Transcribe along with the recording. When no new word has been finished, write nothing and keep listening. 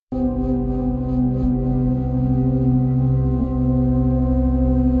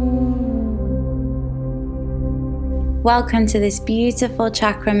Welcome to this beautiful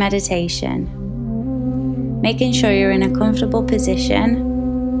chakra meditation. Making sure you're in a comfortable position,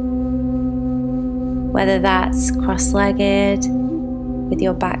 whether that's cross-legged with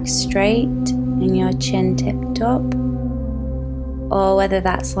your back straight and your chin tipped up, or whether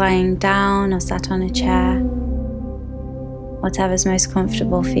that's lying down or sat on a chair, whatever's most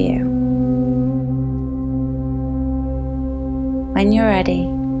comfortable for you. When you're ready,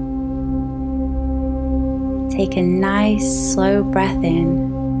 take a nice slow breath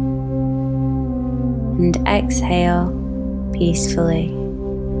in and exhale peacefully.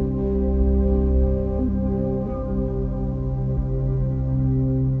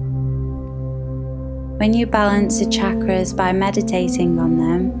 When you balance the chakras by meditating on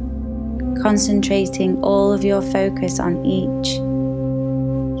them, concentrating all of your focus on each,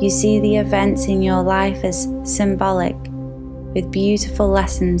 you see the events in your life as symbolic, with beautiful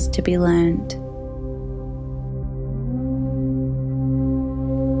lessons to be learned.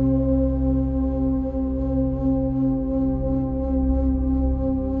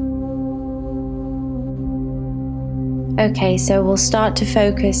 Okay, so we'll start to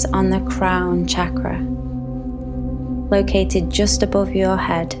focus on the crown chakra, located just above your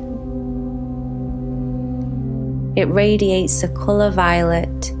head. It radiates the colour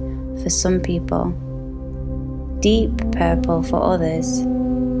violet for some people, deep purple for others,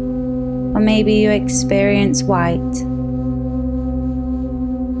 or maybe you experience white.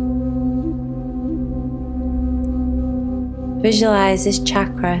 Visualize this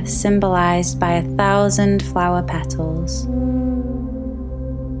chakra symbolized by 1,000 flower petals.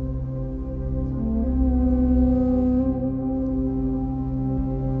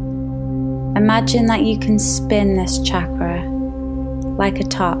 Imagine that you can spin this chakra like a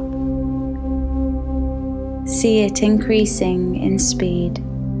top. See it increasing in speed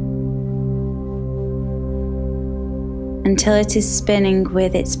until it is spinning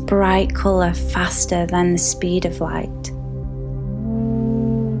with its bright colour faster than the speed of light.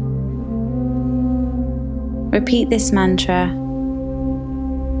 Repeat this mantra.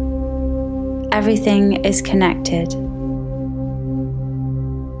 Everything is connected.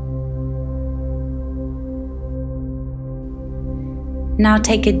 Now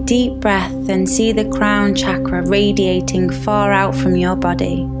take a deep breath and see the crown chakra radiating far out from your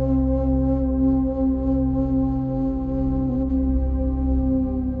body.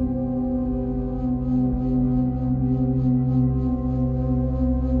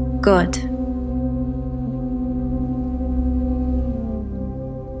 Good.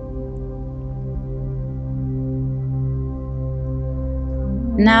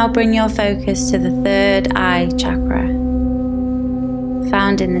 Now bring your focus to the third eye chakra,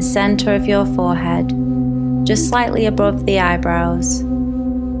 found in the center of your forehead, just slightly above the eyebrows.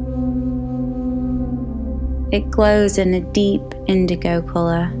 It glows in a deep indigo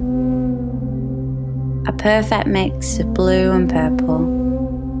color, a perfect mix of blue and purple.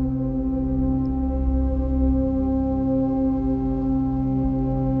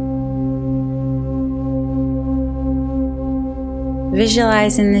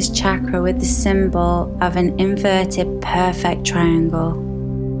 Visualizing this chakra with the symbol of an inverted perfect triangle.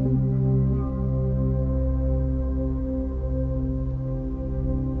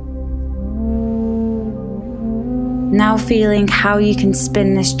 Now feeling how you can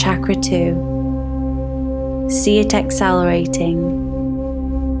spin this chakra too. See it accelerating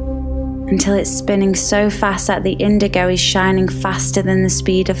until it's spinning so fast that the indigo is shining faster than the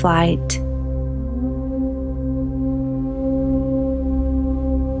speed of light.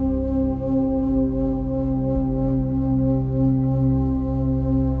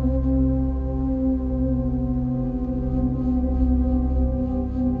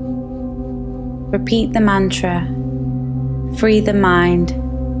 Repeat the mantra, free the mind.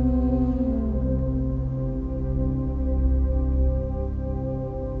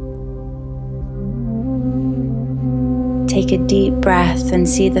 Take a deep breath and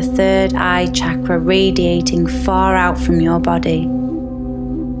see the third eye chakra radiating far out from your body.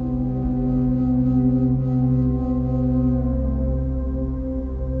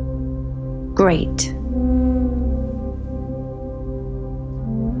 Great.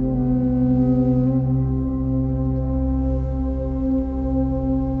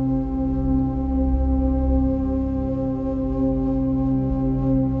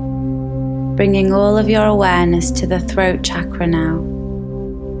 Bringing all of your awareness to the throat chakra now.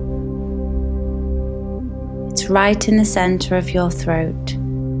 It's right in the center of your throat,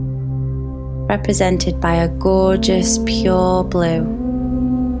 represented by a gorgeous pure blue,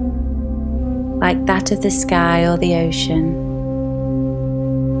 like that of the sky or the ocean.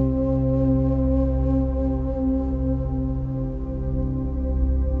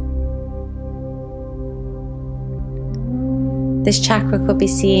 This chakra could be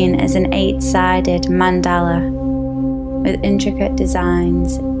seen as an 8-sided mandala with intricate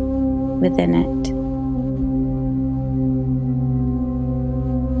designs within it.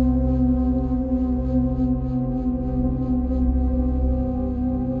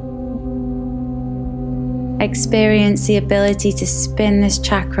 Experience the ability to spin this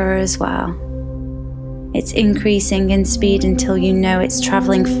chakra as well. It's increasing in speed until you know it's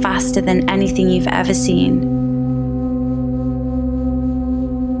traveling faster than anything you've ever seen.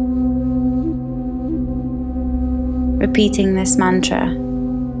 Repeating this mantra,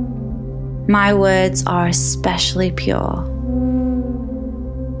 my words are especially pure.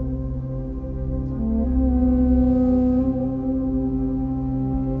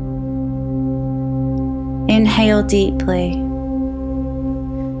 Inhale deeply,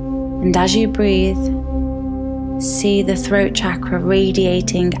 and as you breathe, see the throat chakra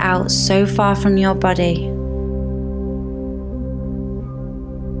radiating out so far from your body.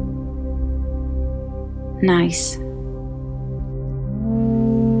 Nice.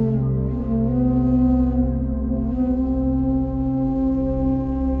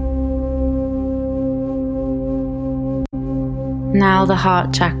 Now the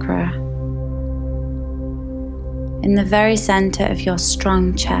heart chakra. In the very center of your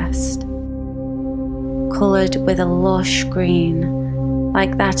strong chest, colored with a lush green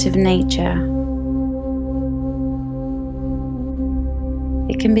like that of nature.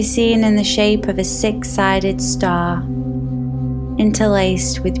 It can be seen in the shape of a 6-sided star,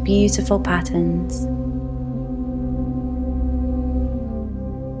 interlaced with beautiful patterns.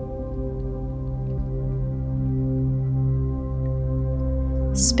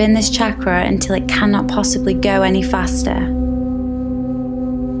 Spin this chakra until it cannot possibly go any faster.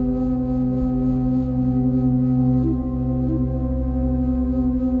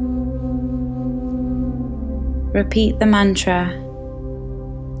 Repeat the mantra,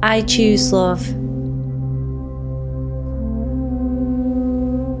 I choose love.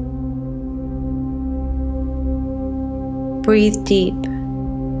 Breathe deep,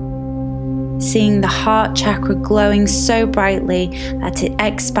 seeing the heart chakra glowing so brightly that it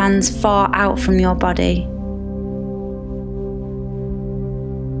expands far out from your body.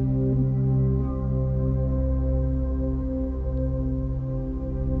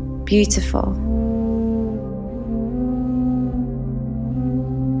 Beautiful.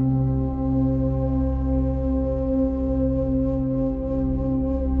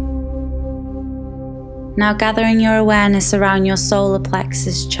 Now gathering your awareness around your solar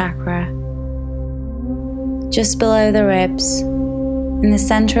plexus chakra, just below the ribs, in the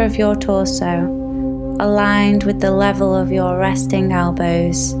center of your torso, aligned with the level of your resting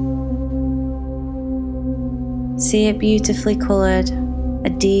elbows. See it beautifully colored, a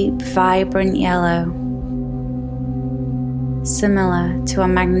deep, vibrant yellow, similar to a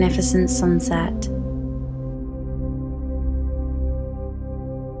magnificent sunset.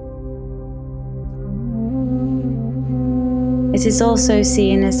 It is also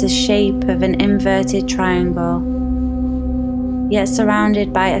seen as the shape of an inverted triangle, yet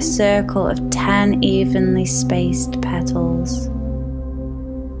surrounded by a circle of 10 evenly spaced petals.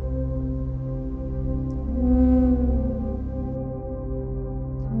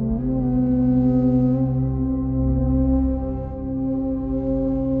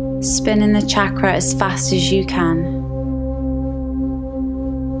 Spinning the chakra as fast as you can.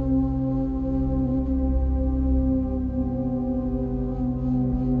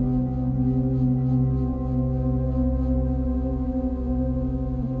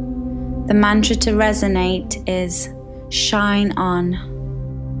 The mantra to resonate is shine on.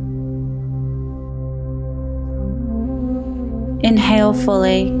 Inhale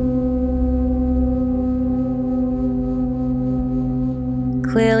fully.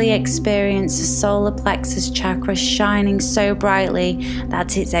 Clearly experience the solar plexus chakra shining so brightly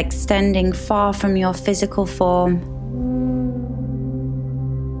that it's extending far from your physical form.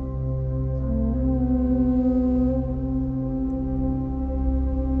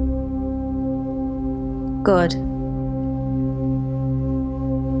 Good.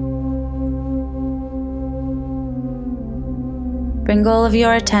 Bring all of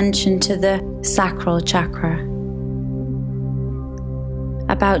your attention to the sacral chakra.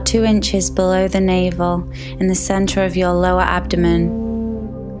 About 2 inches below the navel, in the center of your lower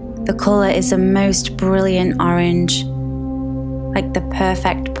abdomen. The color is a most brilliant orange, like the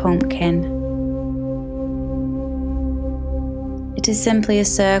perfect pumpkin. It is simply a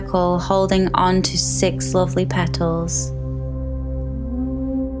circle holding on to 6 lovely petals.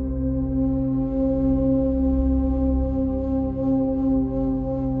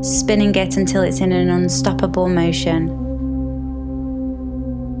 Spinning it until it's in an unstoppable motion.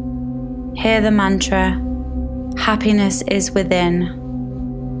 Hear the mantra, happiness is within.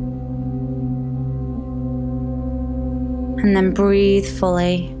 And then breathe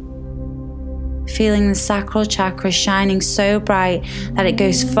fully, feeling the sacral chakra shining so bright that it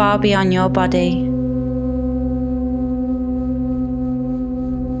goes far beyond your body.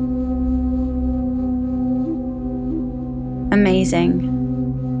 Amazing.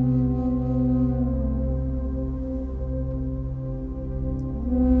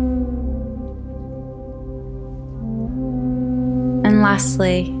 And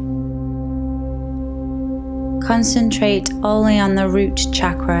lastly, concentrate only on the root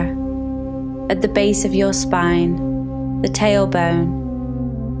chakra at the base of your spine, the tailbone.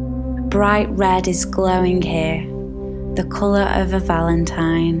 Bright red is glowing here, the colour of a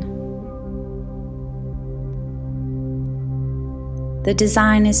valentine. The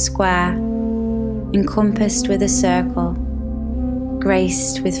design is square, encompassed with a circle,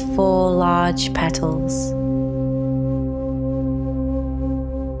 graced with 4 large petals.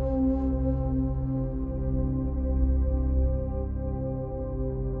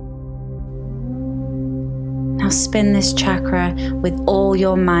 Now spin this chakra with all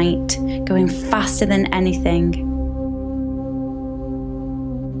your might, going faster than anything.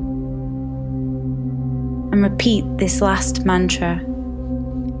 And repeat this last mantra.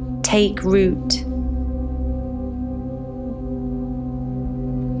 Take root.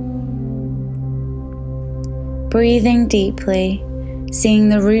 Breathing deeply, seeing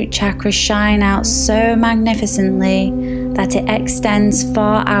the root chakra shine out so magnificently that it extends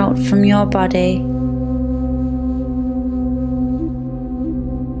far out from your body.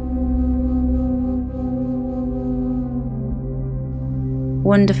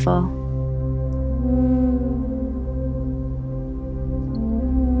 Wonderful.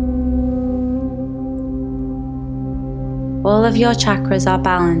 All of your chakras are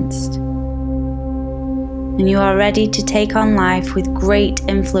balanced, and you are ready to take on life with great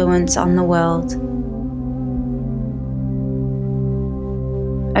influence on the world.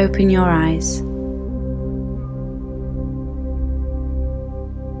 Open your eyes.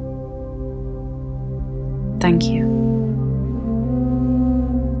 Thank you.